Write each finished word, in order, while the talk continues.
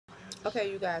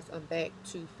Okay, you guys, I'm back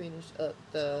to finish up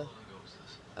the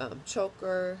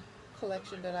choker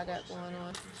collection that I got going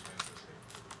on.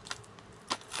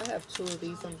 I have two of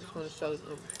these. I'm just going to show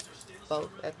them both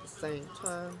at the same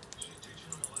time,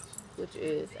 which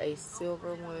is a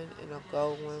silver one and a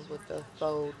gold one with the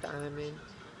faux diamond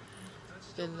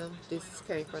in them. This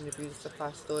came from the beauty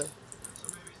supply store.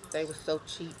 They were so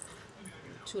cheap.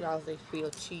 $2 they feel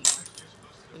cheap.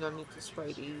 And I need to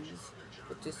spray these.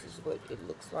 But this is what it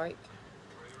looks like.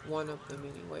 One of them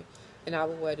anyway. And I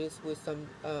will wear this with some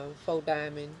faux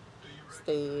diamond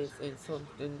studs and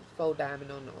something faux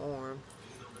diamond on the arm.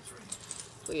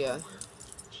 But yeah,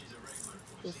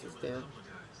 this is them.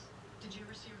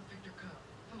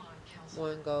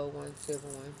 One gold, one silver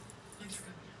one.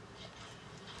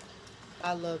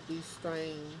 I love these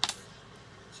strange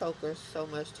chokers so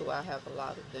much too. I have a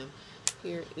lot of them.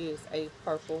 Here is a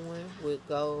purple one with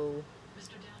gold,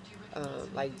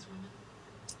 like,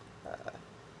 uh,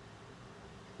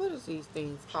 what is these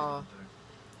things called?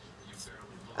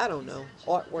 I don't know.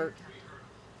 Artwork.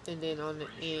 And then on the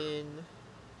end,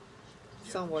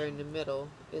 somewhere in the middle,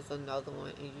 is another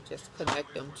one. And you just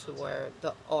connect them to where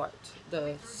the art,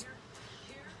 the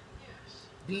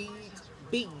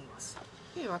beads.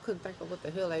 Damn, I couldn't think of what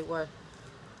the hell they were.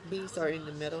 Beads are in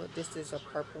the middle. This is a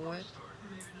purple one.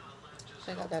 I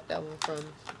think I got that one from,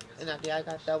 and I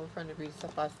got that one from the beauty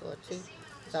supply store too.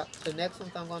 So the next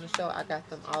ones I'm going to show, I got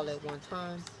them all at one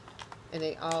time, and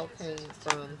they all came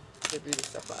from the beauty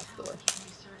supply store.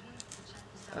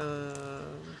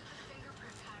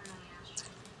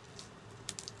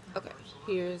 Okay,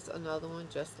 here's another one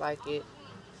just like it.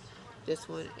 This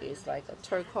one is like a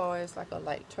turquoise, like a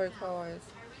light turquoise,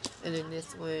 and then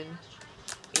this one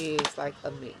is like a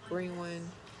mint green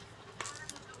one.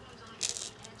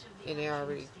 And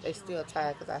they still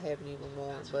tied because I haven't even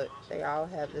worn, but they all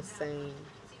have the same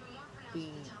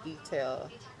bead detail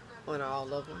on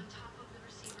all of them.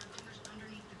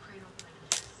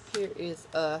 Here is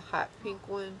a hot pink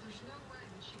one.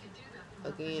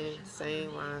 Again,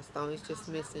 same rhinestone. It's just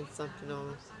missing something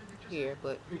on here,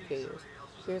 but who cares?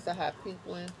 Here's a hot pink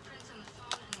one.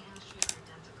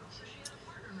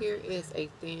 Here is a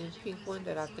thin pink one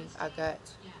that I think I got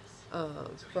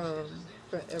from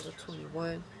Forever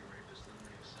 21.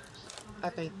 I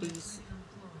think these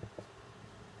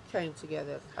came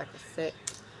together like a set.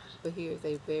 But here's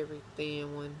a very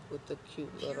thin one with the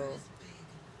cute little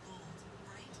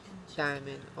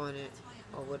diamond on it,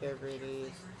 or whatever it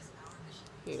is.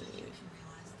 Here it is.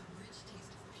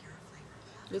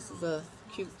 This is a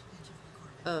cute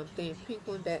thin pink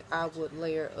one that I would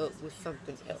layer up with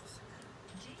something else.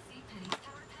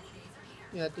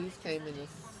 Yeah, these came in a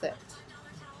set.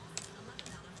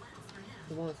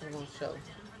 The ones I'm going to show.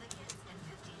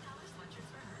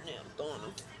 Yeah, I'm throwing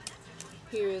them.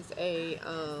 Here is a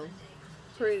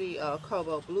pretty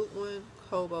cobalt blue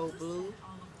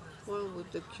one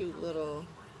with the cute little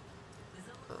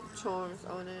charms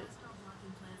on it.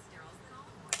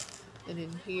 And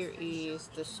then here is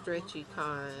the stretchy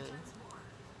kind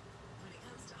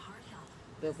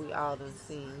that we all done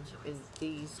seen. And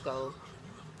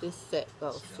this set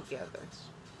goes together.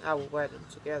 I will wear them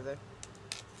together.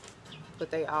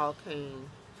 But they all came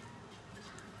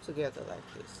together like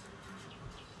this.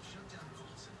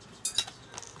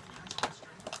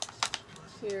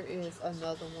 Here is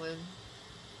another one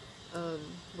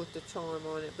with the charm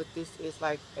on it, but this is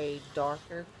like a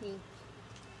darker pink.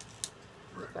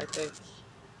 Look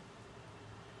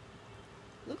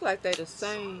like they the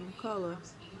same color.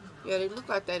 Yeah, they look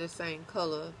like they're the same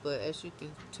color, but as you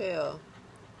can tell,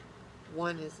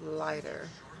 one is lighter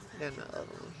than the other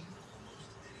one.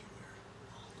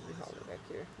 Let me hold it back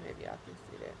here. Maybe I can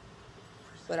see that.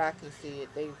 But I can see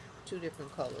it. They two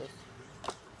different colors.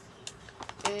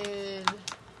 And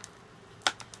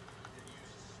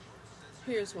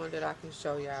here's one that I can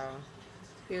show y'all.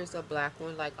 Here's a black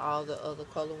one like all the other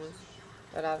color ones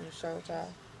that I done showed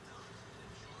y'all.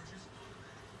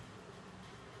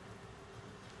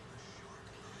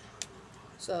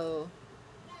 So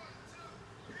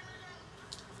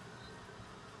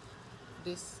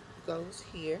this goes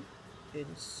here,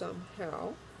 and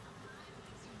somehow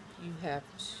you have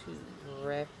to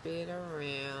wrap it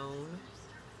around.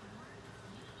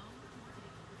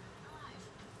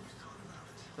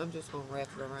 I'm just gonna wrap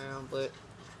it around, but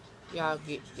y'all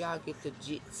get the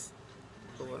gist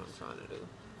for what I'm trying to do.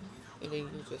 And then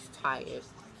you just tie it.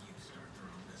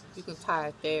 You can tie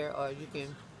it there, or you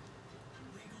can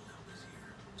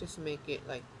just make it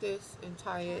like this and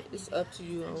tie it. It's up to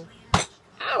you.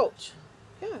 Ouch!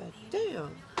 God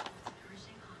damn.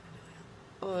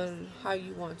 On how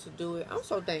you want to do it. I'm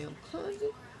so damn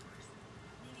clumsy.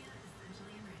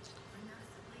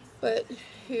 But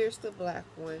here's the black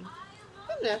one.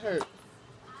 Doesn't that hurt?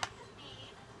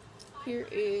 Here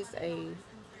is a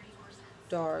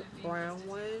dark brown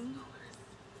one.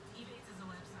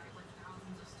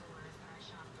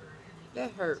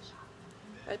 That hurt.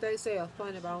 Like they say, a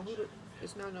funny bone.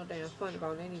 It's not no damn funny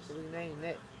bone. They need to rename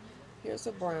that. Here's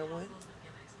a brown one.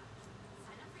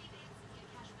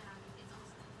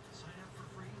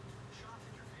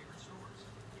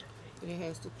 And it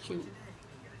has the cute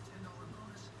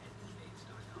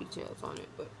details on it.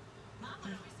 But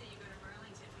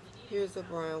here's a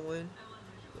brown one.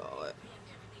 Lord.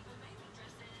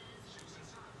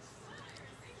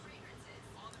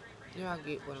 Yeah, I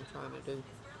get what I'm trying to do.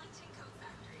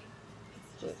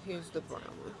 But here's the brown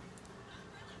one.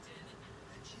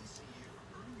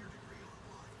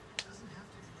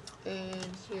 And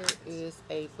here is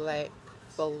a black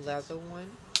faux leather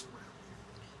one.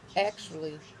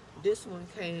 Actually, this one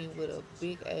came with a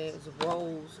big ass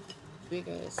rose, big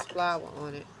ass flower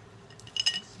on it.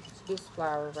 This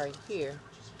flower right here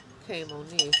came on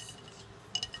this,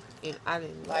 and I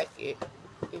didn't like it.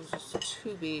 It was just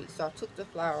too big, so I took the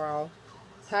flower off,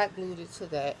 hot glued it to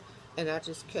that, and I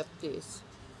just kept this,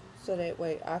 so that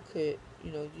way I could,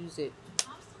 you know, use it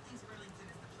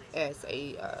as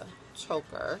a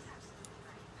choker.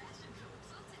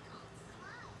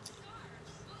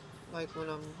 Like when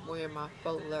I'm wearing my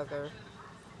faux leather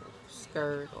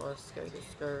skirt or skirted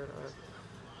skirt or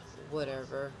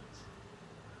whatever,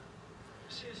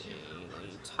 and, you know,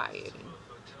 you tie it and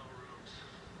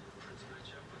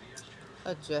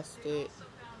adjust it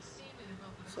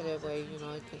so that way, you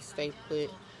know, it can stay put. You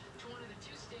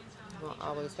don't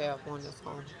always have one that's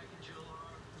going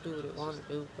to do what it want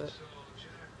to do, but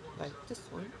like this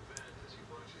one.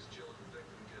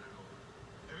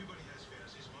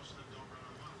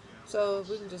 So if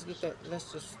we can just get that,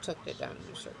 let's just tuck that down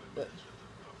in the shirt. But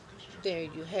there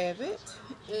you have it,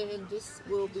 and this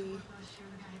will be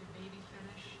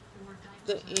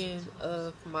the end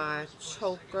of my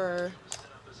choker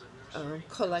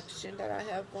collection that I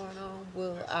have going on.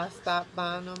 Will I stop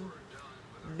buying them?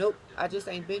 Nope. I just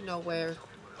ain't been nowhere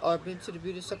or been to the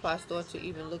beauty supply store to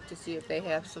even look to see if they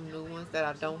have some new ones that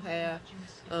I don't have.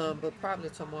 But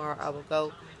probably tomorrow I will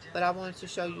go. But I wanted to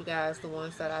show you guys the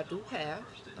ones that I do have.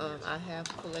 I have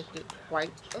collected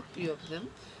quite a few of them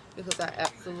because I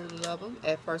absolutely love them.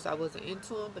 At first I wasn't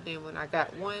into them, but then when I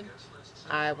got one,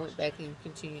 I went back and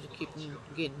continued to keep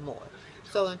getting more.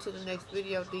 So until the next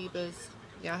video, divas,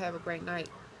 y'all have a great night.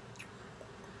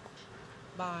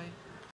 Bye.